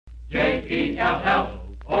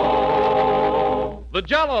J-E-L-L-O. The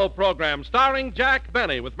Jell-O program, starring Jack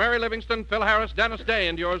Benny, with Mary Livingston, Phil Harris, Dennis Day,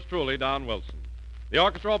 and yours truly, Don Wilson. The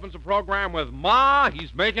orchestra opens the program with Ma,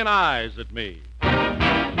 He's Making Eyes at Me.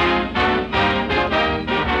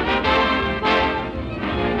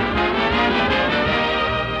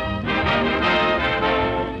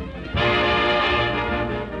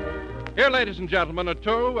 Here, ladies and gentlemen, are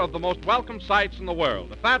two of the most welcome sights in the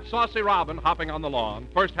world. A fat, saucy robin hopping on the lawn,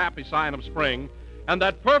 first happy sign of spring, and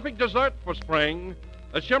that perfect dessert for spring,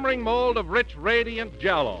 a shimmering mold of rich, radiant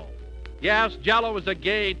Jell-O. Yes, Jell-O is a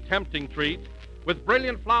gay, tempting treat with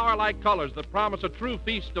brilliant flower-like colors that promise a true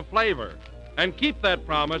feast of flavor and keep that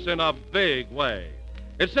promise in a big way.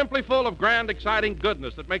 It's simply full of grand, exciting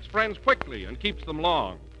goodness that makes friends quickly and keeps them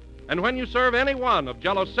long. And when you serve any one of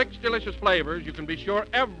Jell-O's 6 delicious flavors, you can be sure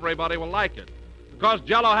everybody will like it, because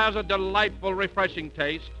Jell-O has a delightful, refreshing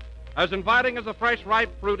taste, as inviting as the fresh,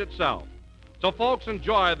 ripe fruit itself. So, folks,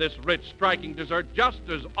 enjoy this rich, striking dessert just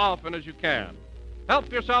as often as you can. Help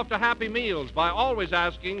yourself to happy meals by always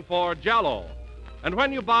asking for Jell-O. And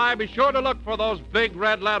when you buy, be sure to look for those big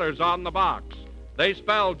red letters on the box. They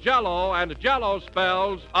spell Jell-O, and Jell-O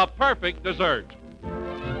spells a perfect dessert.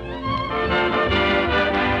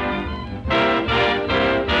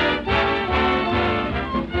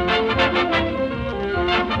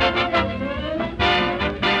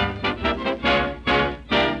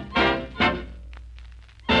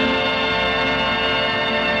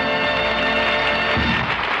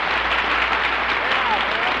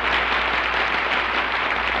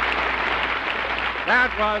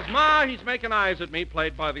 That was Ma, He's Making Eyes at Me,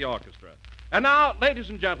 played by the orchestra. And now, ladies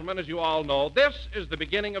and gentlemen, as you all know, this is the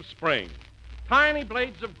beginning of spring. Tiny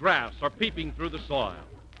blades of grass are peeping through the soil.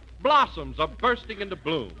 Blossoms are bursting into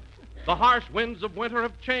bloom. The harsh winds of winter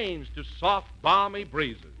have changed to soft, balmy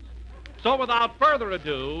breezes. So without further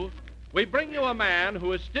ado, we bring you a man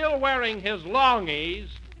who is still wearing his longies,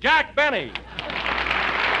 Jack Benny.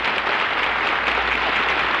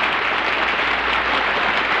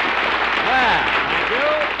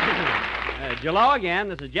 Hello again.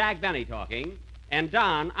 This is Jack Benny talking. And,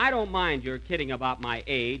 Don, I don't mind your kidding about my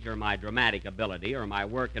age or my dramatic ability or my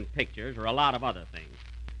work in pictures or a lot of other things.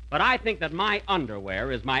 But I think that my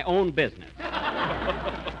underwear is my own business.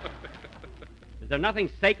 Is there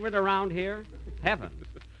nothing sacred around here? Heavens.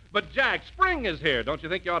 But, Jack, spring is here. Don't you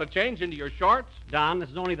think you ought to change into your shorts? Don,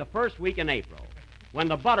 this is only the first week in April. When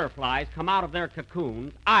the butterflies come out of their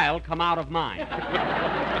cocoons, I'll come out of mine.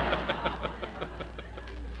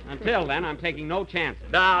 Until then, I'm taking no chances.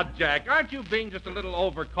 Now, Jack, aren't you being just a little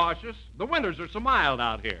overcautious? The winters are so mild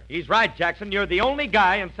out here. He's right, Jackson. You're the only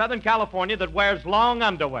guy in Southern California that wears long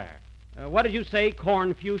underwear. What did you say,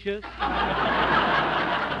 corn fuchsias?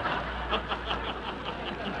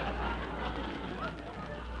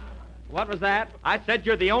 What was that? I said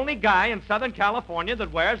you're the only guy in Southern California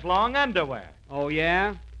that wears long underwear. Oh,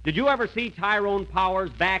 yeah? Did you ever see Tyrone Power's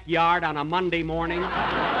backyard on a Monday morning?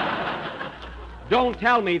 Don't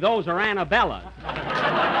tell me those are Annabella's.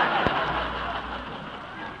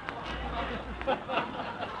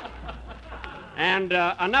 And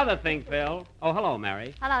another thing, Phil. Oh, hello,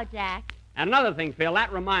 Mary. Hello, Jack. And another thing, Phil,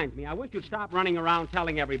 that reminds me. I wish you'd stop running around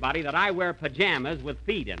telling everybody that I wear pajamas with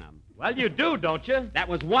feet in them. Well, you do, don't you? That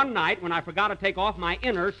was one night when I forgot to take off my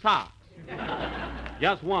inner socks.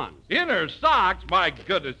 Just once. Inner socks? My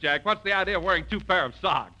goodness, Jack. What's the idea of wearing 2 pair of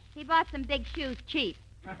socks? He bought some big shoes cheap.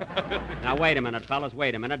 Now, wait a minute, fellas,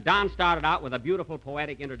 wait a minute. Don started out with a beautiful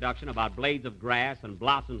poetic introduction about blades of grass and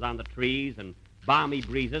blossoms on the trees and balmy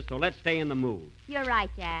breezes, so let's stay in the mood. You're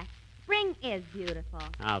right, Jack. Spring is beautiful.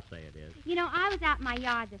 I'll say it is. You know, I was out in my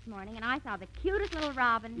yard this morning, and I saw the cutest little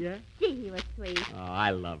robin. Yeah? Gee, he was sweet. Oh,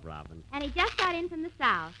 I love robins. And he just got in from the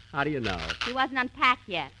south. How do you know? He wasn't unpacked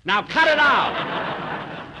yet. Now, cut it out!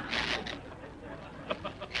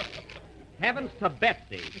 Heavens to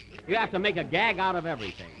Betsy. You have to make a gag out of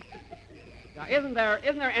everything. Now, isn't there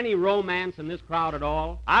any romance in this crowd at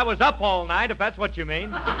all? I was up all night, if that's what you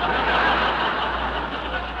mean.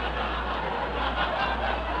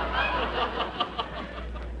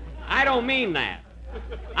 I don't mean that.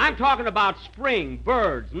 I'm talking about spring,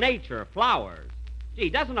 birds, nature, flowers. Gee,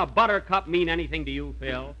 doesn't a buttercup mean anything to you,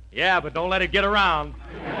 Phil? Yeah, but don't let it get around.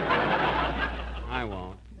 I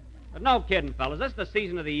won't. But no kidding, fellas. This is the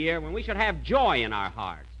season of the year when we should have joy in our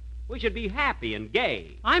hearts. We should be happy and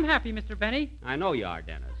gay. I'm happy, Mr. Benny. I know you are,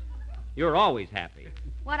 Dennis. You're always happy.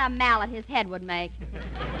 What a mallet his head would make.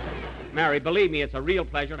 Mary, believe me, it's a real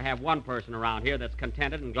pleasure to have one person around here that's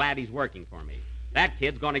contented and glad he's working for me. That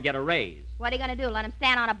kid's going to get a raise. What are you going to do, let him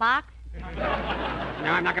stand on a box? No,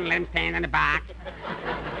 I'm not going to let him stand on the box.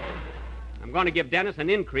 I'm I'm going to give Dennis an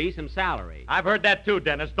increase in salary. I've heard that too,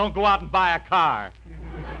 Dennis. Don't go out and buy a car.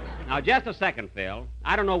 Now, just a second, Phil.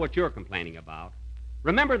 I don't know what you're complaining about.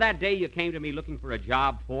 Remember that day you came to me looking for a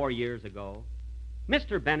job 4 years ago?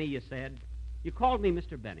 Mr. Benny, you said. You called me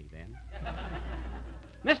Mr. Benny then.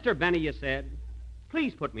 Mr. Benny, you said,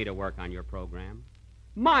 please put me to work on your program.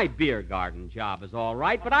 My beer garden job is all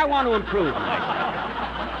right, but I want to improve myself.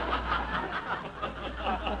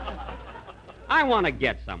 I want to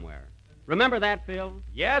get somewhere. Remember that, Phil?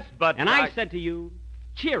 Yes, but... And I said to you,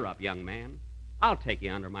 cheer up, young man. I'll take you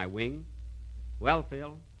under my wing. Well,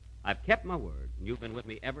 Phil, I've kept my word, and you've been with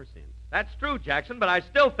me ever since. That's true, Jackson, but I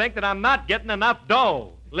still think that I'm not getting enough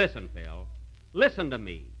dough. Listen, Phil. Listen to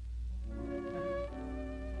me.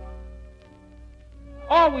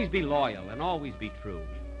 Always be loyal and always be true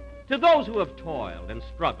to those who have toiled and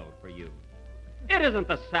struggled for you. It isn't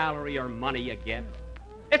the salary or money you get.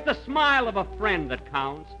 It's the smile of a friend that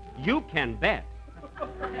counts. You can bet.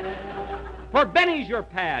 For Benny's your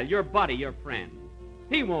pal, your buddy, your friend.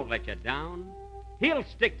 He won't let you down. He'll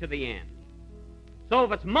stick to the end. So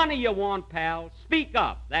if it's money you want, pal, speak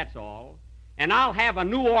up, that's all. And I'll have a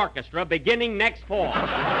new orchestra beginning next fall.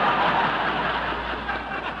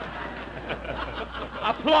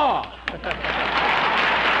 Applause.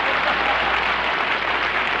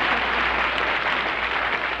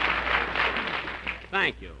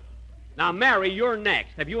 Thank you. Now, Mary, you're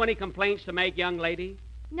next. Have you any complaints to make, young lady?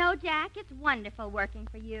 No, Jack, it's wonderful working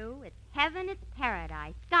for you. It's heaven, it's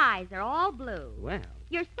paradise. Skies are all blue. Well.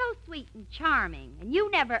 You're so sweet and charming, and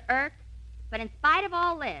you never irk. But in spite of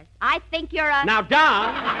all this, I think you're a... Now,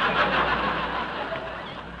 Don.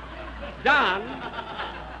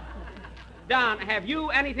 Don, have you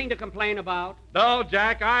anything to complain about? No,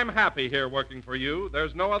 Jack, I'm happy here working for you.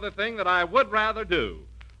 There's no other thing that I would rather do.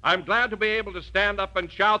 I'm glad to be able to stand up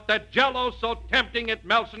and shout that Jell-O's so tempting it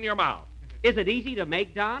melts in your mouth. Is it easy to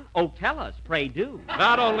make, Don? Oh, tell us, pray do.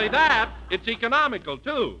 Not only that, it's economical,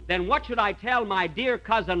 too. Then what should I tell my dear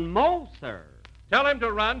cousin Mo, sir? Tell him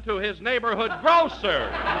to run to his neighborhood grocer.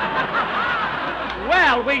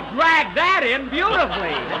 Well, we dragged that in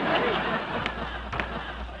beautifully.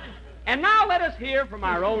 And now let us hear from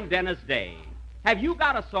our own Dennis Day. Have you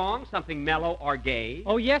got a song, something mellow or gay?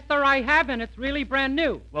 Oh, yes, sir, I have, and it's really brand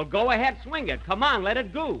new. Well, go ahead, swing it. Come on, let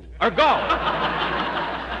it go. Or go.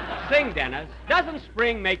 Sing, Dennis. Doesn't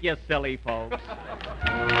spring make you silly, folks?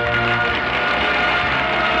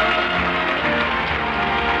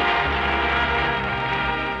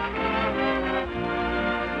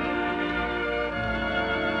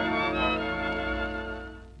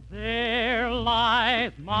 There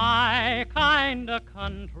lies my kind of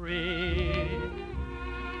country.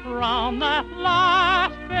 Round that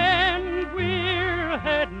last bend we're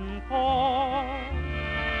heading for.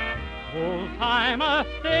 Old-timer,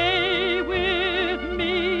 stay with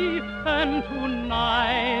me, and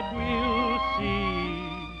tonight we'll see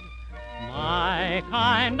my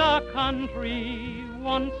kind of country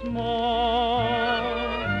once more.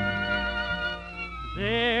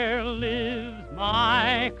 There lives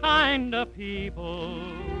my kind of people,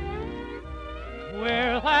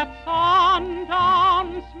 where that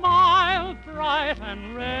sundown smiles bright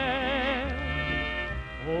and red.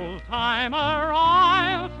 Old-timer,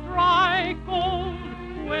 I'll strike gold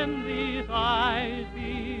when these eyes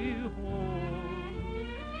behold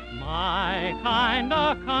my kind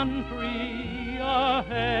of country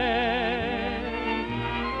ahead.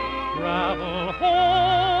 Travel home,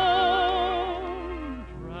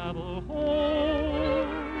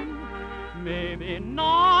 maybe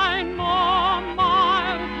 9 more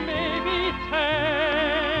miles, maybe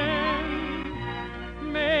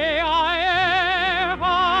 10. May I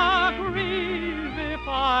ever grieve if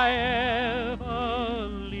I ever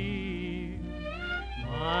leave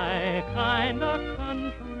my kind of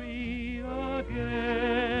country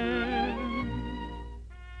again.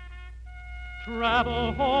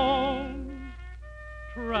 Travel home,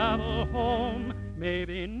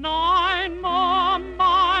 maybe 9 more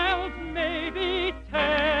miles, maybe 10.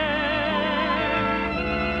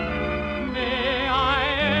 May I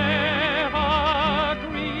ever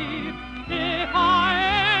grieve if I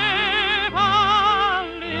ever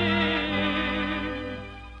live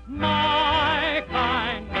my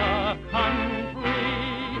kind of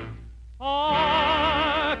country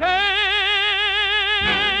again.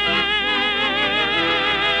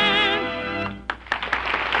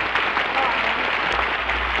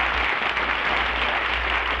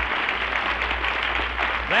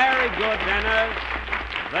 Very good, Dennis.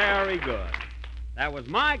 Very good. That was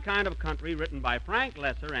My Kind of Country, written by Frank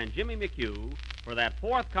Lesser and Jimmy McHugh, for that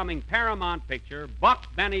forthcoming Paramount picture, Buck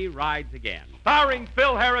Benny Rides Again. Starring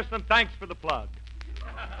Phil Harrison. Thanks for the plug.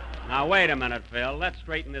 Now, wait a minute, Phil. Let's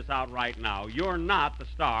straighten this out right now. You're not the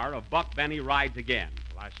star of Buck Benny Rides Again.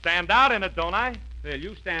 Well, I stand out in it, don't I? Phil,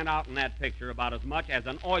 you stand out in that picture about as much as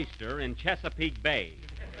an oyster in Chesapeake Bay.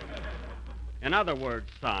 In other words,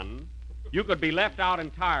 son, you could be left out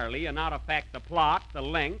entirely and not affect the plot, the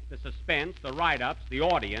length, the suspense, the write-ups, the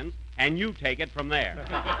audience, and you take it from there.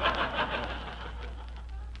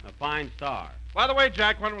 A fine star. By the way,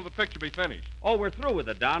 Jack, when will the picture be finished? Oh, we're through with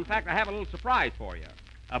it, Don. In fact, I have a little surprise for you.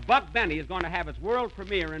 Buck Benny is going to have its world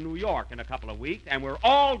premiere in New York in a couple of weeks, and we're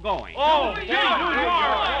all going. Oh,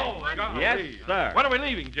 Yes, sir. When are we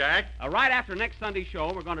leaving, Jack? Right after next Sunday's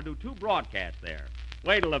show, we're going to do 2 broadcasts there.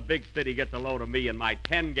 Wait till the big city gets a load of me in my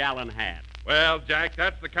 10-gallon hat. Well, Jack,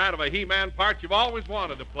 that's the kind of a He-Man part you've always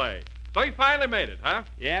wanted to play. So you finally made it, huh?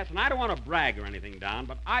 Yes, and I don't want to brag or anything, Don,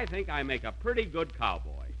 but I think I make a pretty good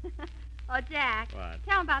cowboy. Oh, Jack. What?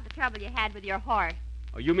 Tell him about the trouble you had with your horse.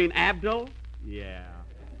 Oh, you mean Abdul? Yeah.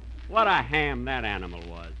 What a ham that animal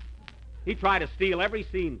was. He tried to steal every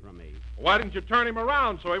scene from me. Why didn't you turn him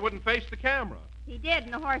around so he wouldn't face the camera? He did,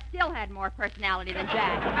 and the horse still had more personality than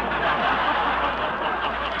Jack.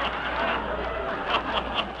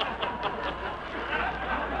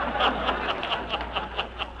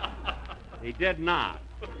 He did not.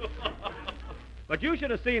 But you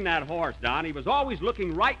should have seen that horse, Don. He was always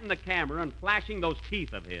looking right in the camera and flashing those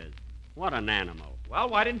teeth of his. What an animal. Well,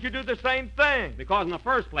 why didn't you do the same thing? Because in the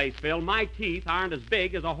first place, Phil, my teeth aren't as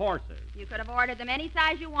big as a horse's. You could have ordered them any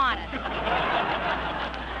size you wanted.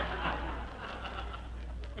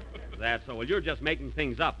 That's so. Well, you're just making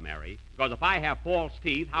things up, Mary. Because if I have false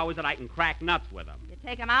teeth, how is it I can crack nuts with them? You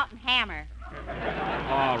take them out and hammer.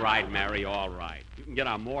 All right, Mary, all right. You can get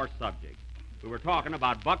on more subjects. We were talking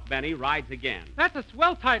about Buck Benny Rides Again. That's a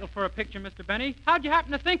swell title for a picture, Mr. Benny. How'd you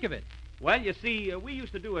happen to think of it? Well, you see, we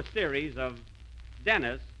used to do a series of...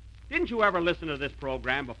 Dennis, didn't you ever listen to this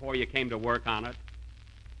program before you came to work on it?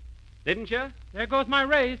 Didn't you? There goes my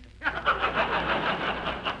raise.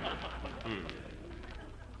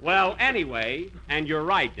 Well, anyway, and you're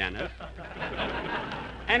right, Dennis.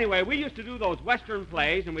 Anyway, we used to do those Western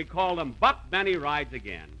plays, and we called them Buck Benny Rides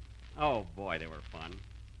Again. Oh, boy, they were fun.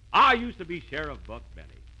 I used to be Sheriff Buck Benny.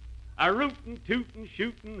 A rootin', tootin',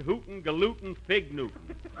 shootin', hootin', galootin', fig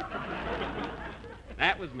Newton.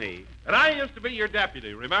 That was me. And I used to be your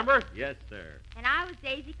deputy, remember? Yes, sir. And I was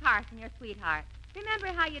Daisy Carson, your sweetheart. Remember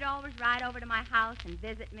how you'd always ride over to my house and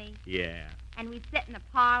visit me? Yeah. And we'd sit in the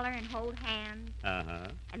parlor and hold hands. Uh-huh.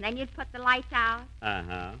 And then you'd put the lights out.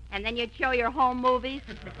 Uh-huh. And then you'd show your home movies.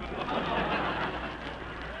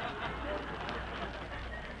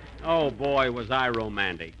 Oh, boy, was I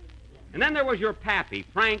romantic. And then there was your pappy,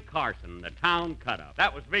 Frank Carson, the town cut-up.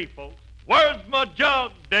 That was me, folks. Where's my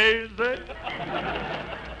jug, Daisy?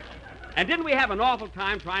 And didn't we have an awful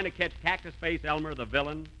time trying to catch Cactus Face Elmer, the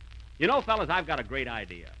villain? You know, fellas, I've got a great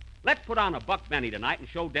idea. Let's put on a Buck Benny tonight and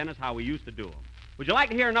show Dennis how we used to do 'em. Would you like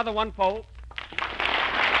to hear another one, folks?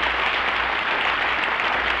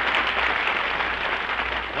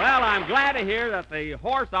 Well, I'm glad to hear that the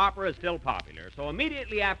horse opera is still popular. So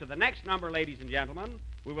immediately after the next number, ladies and gentlemen,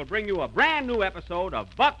 we will bring you a brand new episode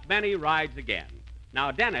of Buck Benny Rides Again. Now,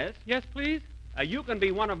 Dennis. Yes, please? You can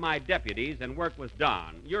be one of my deputies and work with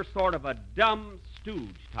Don. You're sort of a dumb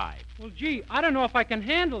stooge type. Well, gee, I don't know if I can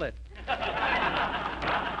handle it.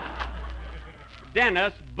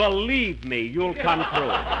 Dennis, believe me, you'll come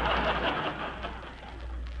through.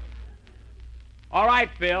 All right,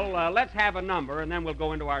 Phil, let's have a number, and then we'll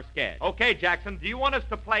go into our sketch. Okay, Jackson, do you want us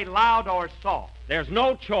to play loud or soft? There's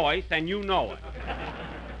no choice, and you know it.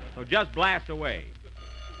 So just blast away.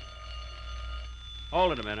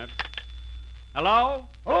 Hold it a minute. Hello?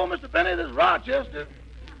 Oh, Mr. Benny, this is Rochester.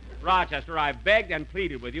 Rochester, I begged and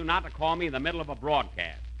pleaded with you not to call me in the middle of a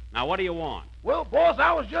broadcast. Now, what do you want? Well, boss,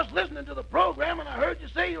 I was just listening to the program, and I heard you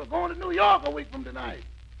say you were going to New York a week from tonight.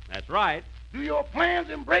 That's right. Do your plans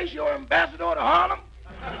embrace your ambassador to Harlem?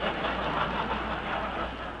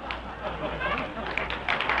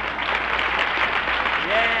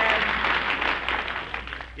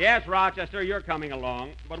 Yes, Rochester, you're coming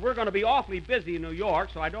along. But we're going to be awfully busy in New York,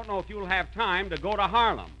 so I don't know if you'll have time to go to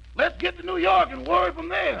Harlem. Let's get to New York and worry from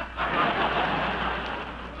there.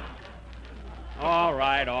 All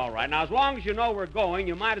right, all right. Now, as long as you know we're going,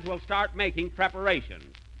 you might as well start making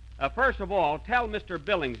preparations. First of all, tell Mr.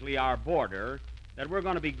 Billingsley, our boarder, that we're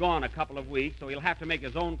going to be gone a couple of weeks, so he'll have to make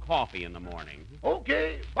his own coffee in the morning.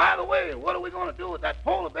 Okay. By the way, what are we going to do with that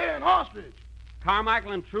polar bear and ostrich?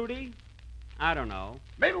 Carmichael and Trudy? I don't know.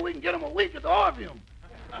 Maybe we can get them a week at the Orpheum.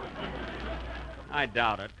 I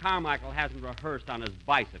doubt it. Carmichael hasn't rehearsed on his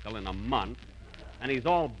bicycle in a month, and he's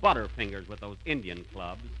all butterfingers with those Indian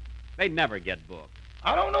clubs. They'd never get booked.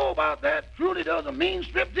 I don't know about that. Trudy does a mean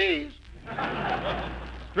striptease.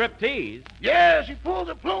 Striptease? Yeah, she pulls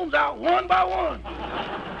her plumes out one by one.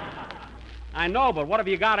 I know, but what have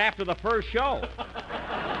you got after the first show?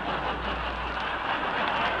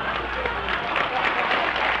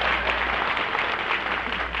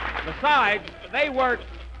 Besides, they work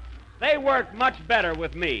much better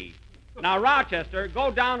with me. Now, Rochester,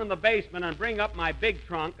 go down in the basement and bring up my big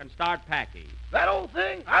trunk and start packing. That old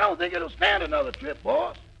thing, I don't think it'll stand another trip,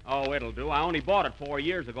 boss. Oh, it'll do. I only bought it 4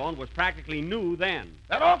 years ago and was practically new then.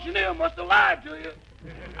 That auctioneer must have lied to you.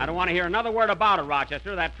 I don't want to hear another word about it,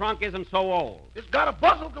 Rochester. That trunk isn't so old. It's got a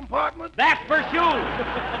bustle compartment. That's for shoes.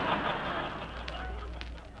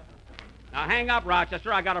 Now, hang up,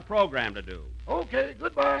 Rochester. I got a program to do. Okay,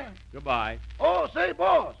 goodbye. Goodbye. Oh, say,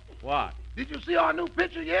 boss, What? did you see our new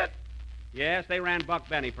picture yet? Yes, they ran Buck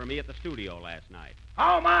Benny for me at the studio last night.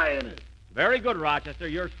 How am I in it? Very good, Rochester.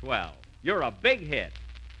 You're swell. You're a big hit.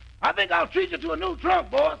 I think I'll treat you to a new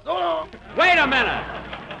trunk, boss. So long. Wait a minute!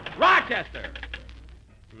 Rochester!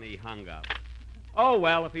 And he hung up. Oh,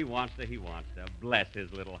 well, if he wants to, he wants to. Bless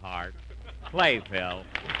his little heart. Play, Phil.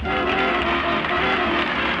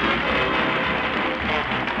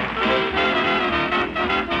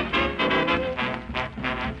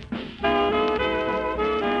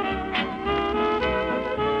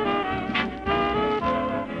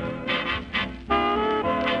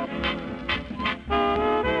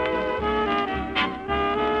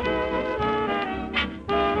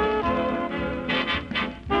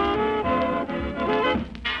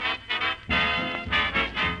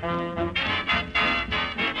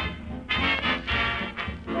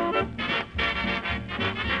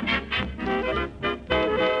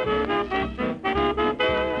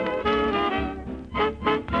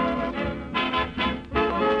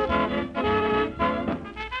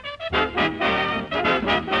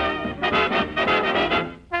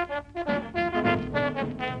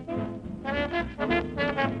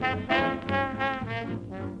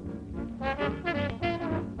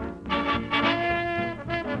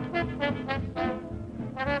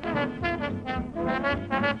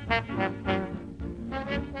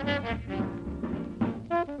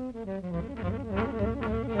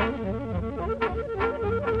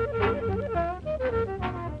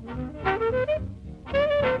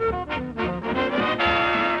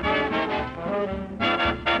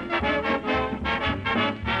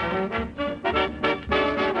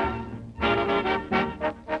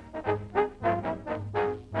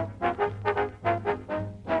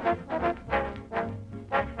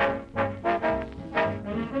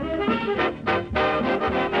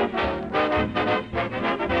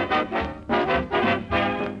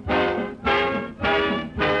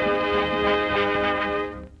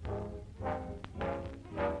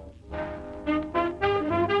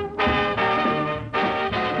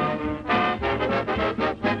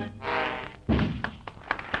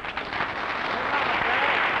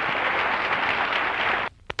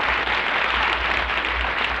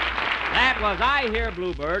 Was I Hear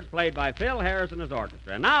Bluebirds, played by Phil Harris and his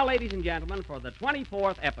orchestra. And now, ladies and gentlemen, for the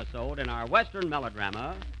 24th episode in our Western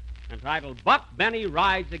melodrama entitled Buck Benny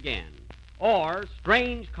Rides Again, or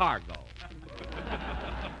Strange Cargo.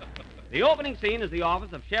 The opening scene is the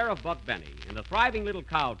office of Sheriff Buck Benny in the thriving little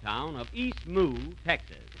cow town of East Moo,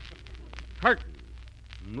 Texas. Curtain.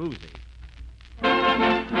 Music.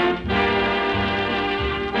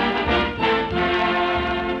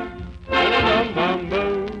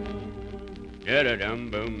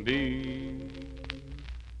 Da-da-dum-bum-bee.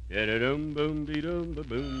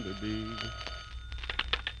 Da-da-dum-bum-dee-dum-ba-boom-ba-bee.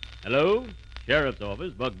 Hello? Sheriff's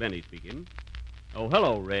office, Buck Benny speaking. Oh,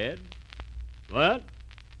 hello, Red. What?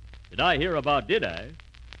 Did I hear about Did-I?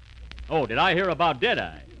 Oh, did I hear about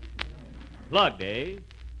Did-I? Plugged, eh?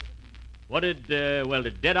 What did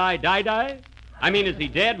Dead-Eye die? I mean, is he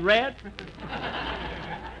dead, Red?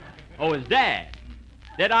 Oh, his dad.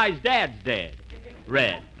 Dead-Eye's dad's dead.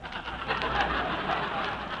 Red.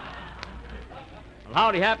 Well,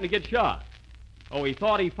 how'd he happen to get shot? Oh, he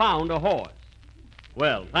thought he found a horse.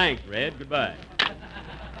 Well, thanks, Red. Goodbye.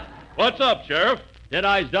 What's up, Sheriff?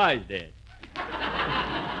 Dead-Eye's die's dead.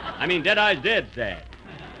 I mean, Dead-Eye's dead's dad.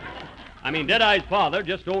 I mean, Dead-Eye's father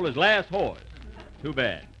just stole his last horse. Too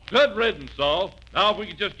bad. Good riddance, Saul. Now, if we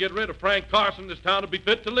could just get rid of Frank Carson, this town would be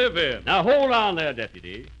fit to live in. Now, hold on there,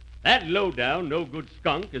 Deputy. That low-down, no-good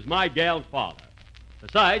skunk is my gal's father.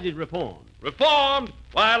 Besides, he's reformed. Reformed?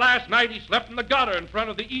 Why, last night he slept in the gutter in front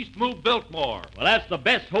of the East Moo Biltmore. Well, that's the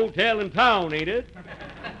best hotel in town, ain't it?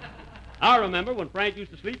 I remember when Frank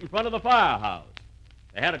used to sleep in front of the firehouse.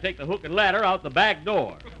 They had to take the hook and ladder out the back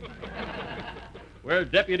door. Where's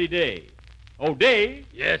Deputy Day? Oh, Day?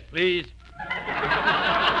 Yes, please.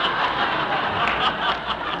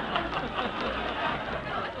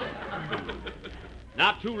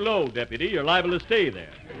 Not too low, Deputy. You're liable to stay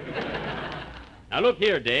there. Now, look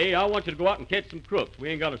here, Day. I want you to go out and catch some crooks. We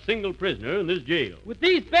ain't got a single prisoner in this jail. With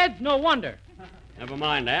these beds, no wonder. Never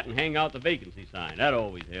mind that and hang out the vacancy sign. That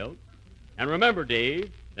always helps. And remember,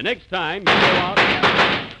 Dave, the next time you go out...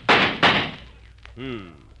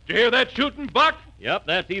 Did you hear that shooting, Buck? Yep,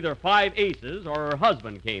 that's either 5 aces or her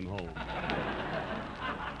husband came home.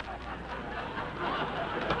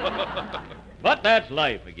 But that's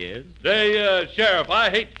life, I guess. Say, Sheriff, I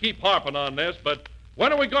hate to keep harping on this, but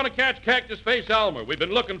when are we going to catch Cactus Face Elmer? We've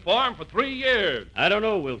been looking for him for 3 years. I don't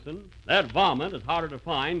know, Wilson. That vomit is harder to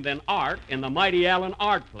find than art in the Mighty Allen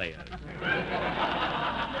art players.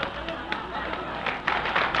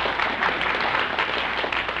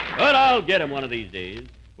 But I'll get him one of these days.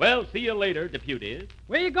 Well, see you later, deputies.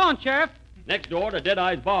 Where you going, Sheriff? Next door to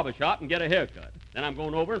Deadeye's barber shop and get a haircut. Then I'm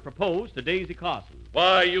going over and propose to Daisy Carson.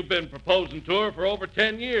 Why, you've been proposing to her for over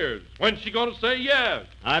 10 years. When's she going to say yes?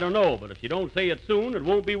 I don't know, but if she don't say it soon, it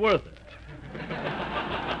won't be worth it.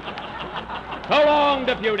 So long,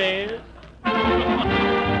 deputies.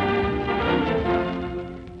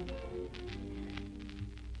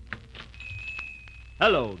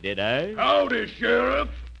 Hello, Deadeye. Howdy, Sheriff.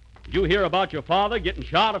 Did you hear about your father getting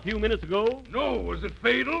shot a few minutes ago? No, was it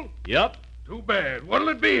fatal? Yep. Too bad. What'll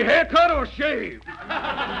it be, haircut or shave?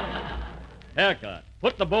 Haircut.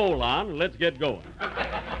 Put the bowl on and let's get going.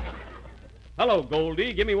 Hello,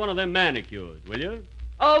 Goldie. Give me one of them manicures, will you?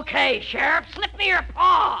 Okay, Sheriff. Slip me your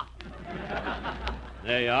paw.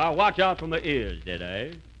 There you are. Watch out from the ears,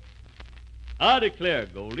 Deadeye. I declare,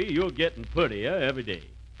 Goldie, you're getting prettier every day.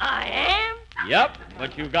 I am? Yep,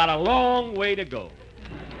 but you've got a long way to go.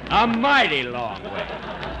 A mighty long way.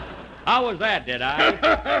 How was that, Deadeye?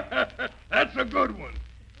 That's a good one.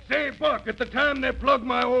 Say, Buck, at the time they plugged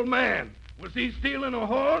my old man, was he stealing a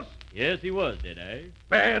horse? Yes, he was, Deadeye.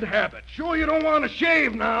 Bad habit. Sure you don't want to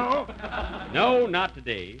shave now. No, not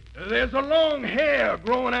today. There's a long hair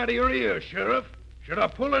growing out of your ear, Sheriff. Should I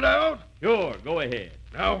pull it out? Sure, go ahead.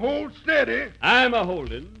 Now hold steady. I'm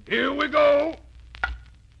a-holding. Here we go.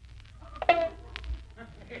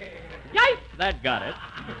 Yikes! That got it.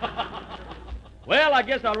 Well, I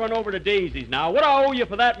guess I'll run over to Daisy's now. What do I owe you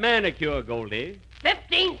for that manicure, Goldie?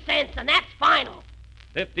 15 cents, and that's final.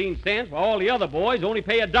 15 cents, while all the other boys only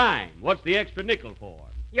pay a dime. What's the extra nickel for?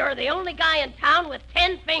 You're the only guy in town with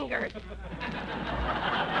 10 fingers.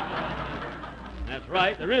 That's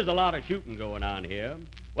right. There is a lot of shooting going on here.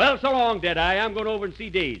 Well, so long, Deadeye. I'm going over and see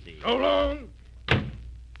Daisy. So long.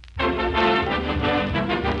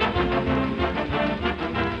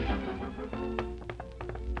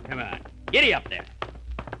 Come on. Giddy up there.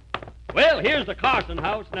 Well, here's the Carson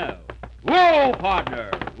house now. Whoa,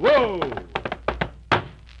 partner. Whoa.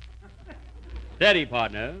 Steady,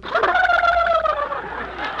 partner.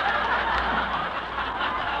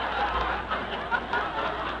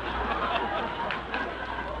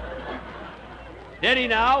 Steady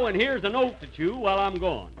now, and here's a note to chew while I'm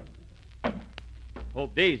gone.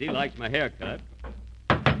 Hope Daisy likes my haircut.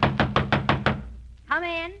 Come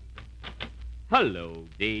in. Hello,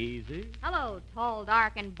 Daisy. Hello, tall,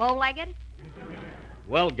 dark, and bow-legged.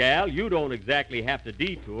 Well, gal, you don't exactly have to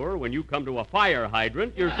detour when you come to a fire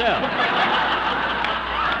hydrant yourself.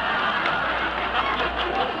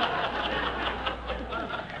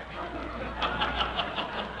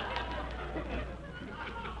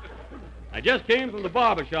 I just came from the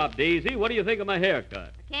barber shop, Daisy. What do you think of my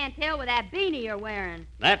haircut? I can't tell with that beanie you're wearing.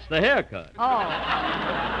 That's the haircut.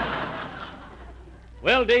 Oh.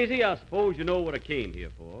 Well, Daisy, I suppose you know what I came here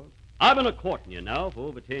for. I've been a-courting you now for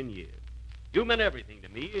over 10 years. You meant everything to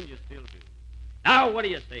me, and you still do. Now, what do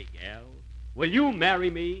you say, gal? Will you marry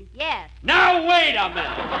me? Yes. Now, wait a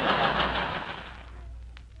minute!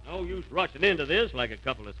 No use rushing into this like a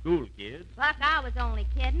couple of school kids. Buck, I was only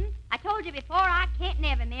kidding. I told you before I can't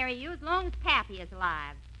never marry you as long as Pappy is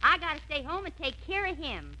alive. I gotta stay home and take care of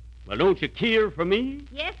him. Well, don't you care for me?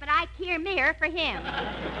 Yes, but I care more for him.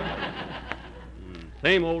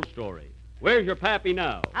 Same old story. Where's your pappy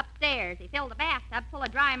now? Upstairs. He filled a bathtub full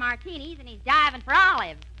of dry martinis, and he's diving for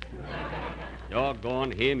olives.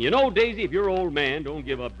 Doggone him. You know, Daisy, if your old man don't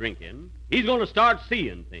give up drinking, he's going to start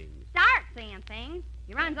seeing things. Start seeing things?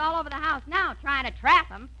 He runs all over the house now trying to trap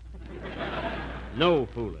them. No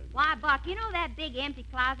fooling. Why, Buck, you know that big empty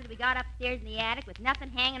closet we got upstairs in the attic with nothing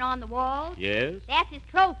hanging on the walls? Yes? That's his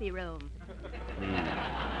trophy room.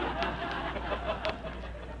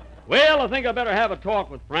 Well, I think I better have a talk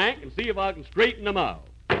with Frank and see if I can straighten him out.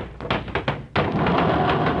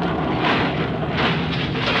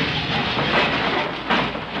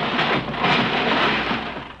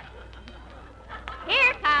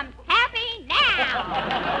 Here comes Happy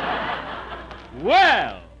now.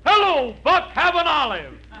 Well, Hello, Buck. Have an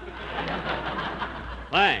olive.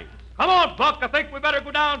 thanks. Come on, Buck. I think we better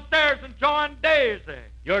go downstairs and join Daisy.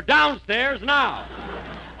 You're downstairs now.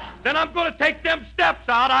 Then I'm going to take them steps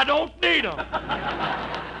out. I don't need them.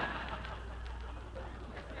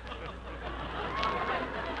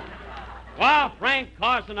 Well, Frank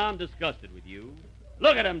Carson, I'm disgusted with you.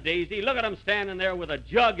 Look at him, Daisy. Look at him standing there with a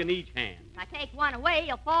jug in each hand. If I take one away,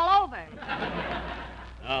 you'll fall over.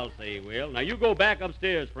 I'll say he will. Now, you go back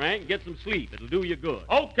upstairs, Frank, and get some sleep. It'll do you good.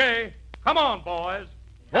 Okay. Come on, boys.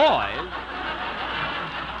 Boys?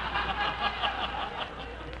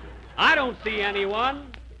 I don't see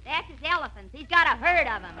anyone. That's his elephants. He's got a herd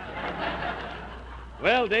of them.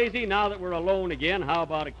 Well, Daisy, now that we're alone again, how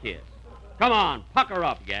about a kiss? Come on, pucker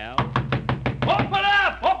up, gal. Open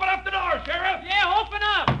up! Open up the door, Sheriff! Yeah, open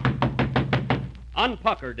up.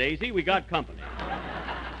 Unpucker, Daisy. We got company.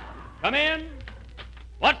 Come in.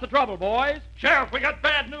 What's the trouble, boys? Sheriff, we got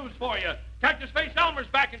bad news for you. Cactus Face Elmer's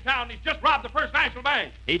back in town. He's just robbed the First National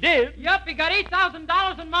Bank. He did? Yup, he got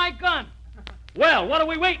 $8,000 in my gun. Well, what are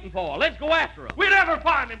we waiting for? Let's go after him. We'll never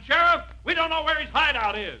find him, Sheriff. We don't know where his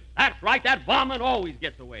hideout is. That's right. That varmint always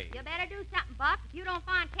gets away. You better do something, Buck. If you don't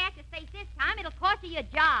find Cactus Face this time, it'll cost you your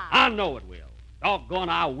job. I know it will. Doggone,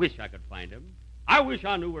 I wish I could find him. I wish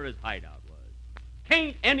I knew where his hideout was.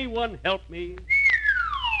 Can't anyone help me?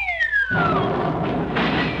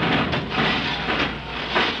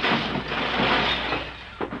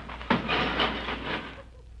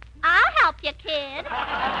 I'll help you, kid.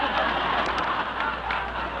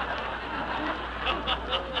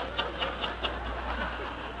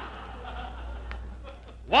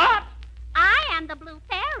 What? I am the Blue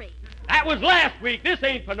Fairy. That was last week. This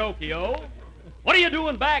ain't Pinocchio. What are you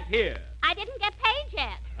doing back here? I didn't get paid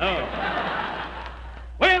yet. Oh.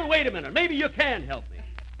 Well, wait a minute. Maybe you can help me.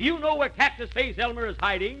 Do you know where Cactus Face Elmer is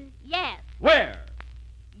hiding? Yes. Where?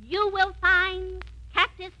 You will find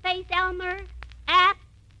Cactus Face Elmer at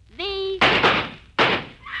the...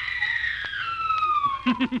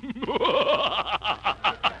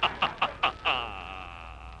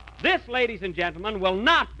 This, ladies and gentlemen, will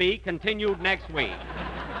not be continued next week.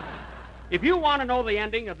 If you want to know the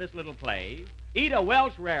ending of this little play, eat a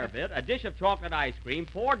Welsh rarebit, a dish of chocolate ice cream,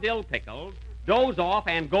 4 dill pickles, doze off,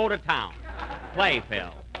 and go to town. Play,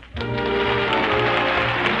 Phil.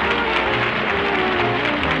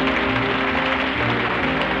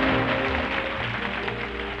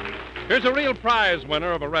 Here's a real prize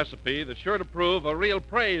winner of a recipe that's sure to prove a real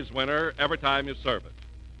praise winner every time you serve it.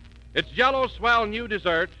 It's Jell-O Swell new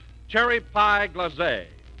dessert, cherry pie glacé.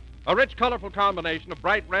 A rich, colorful combination of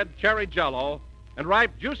bright red cherry Jell-O and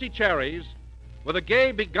ripe, juicy cherries with a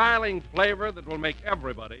gay, beguiling flavor that will make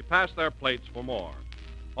everybody pass their plates for more.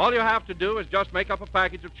 All you have to do is just make up a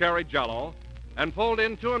package of cherry Jell-O and fold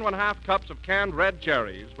in 2 1/2 cups of canned red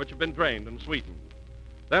cherries, which have been drained and sweetened.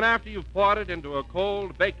 Then, after you've poured it into a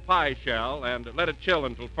cold baked pie shell and let it chill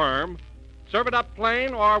until firm, serve it up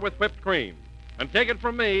plain or with whipped cream. And take it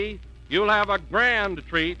from me, you'll have a grand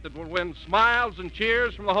treat that will win smiles and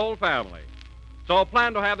cheers from the whole family. So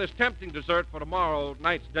plan to have this tempting dessert for tomorrow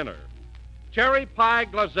night's dinner. Cherry pie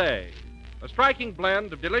glacé, a striking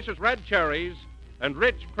blend of delicious red cherries and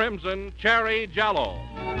rich crimson cherry Jell-O.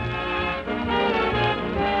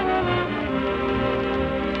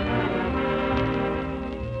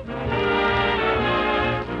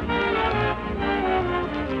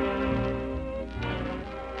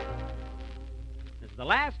 The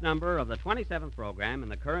last number of the 27th program in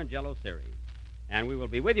the current Jell-O series. And we will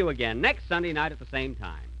be with you again next Sunday night at the same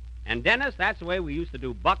time. And, Dennis, that's the way we used to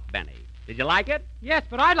do Buck Benny. Did you like it? Yes,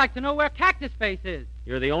 but I'd like to know where Cactus Face is.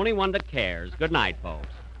 You're the only one that cares. Good night, folks.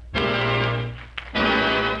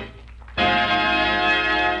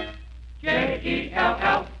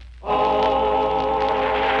 Jell-O.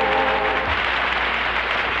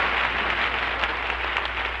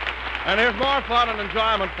 And here's more fun and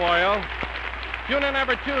enjoyment for you. Tune in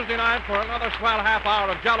every Tuesday night for another swell half hour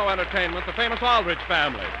of Jell-O entertainment, the famous Aldrich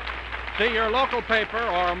family. See your local paper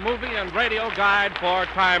or movie and radio guide for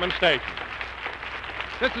time and station.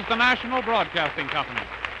 This is the National Broadcasting Company.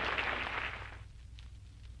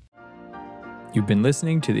 You've been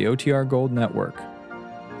listening to the OTR Gold Network.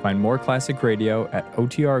 Find more classic radio at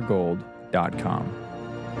otrgold.com.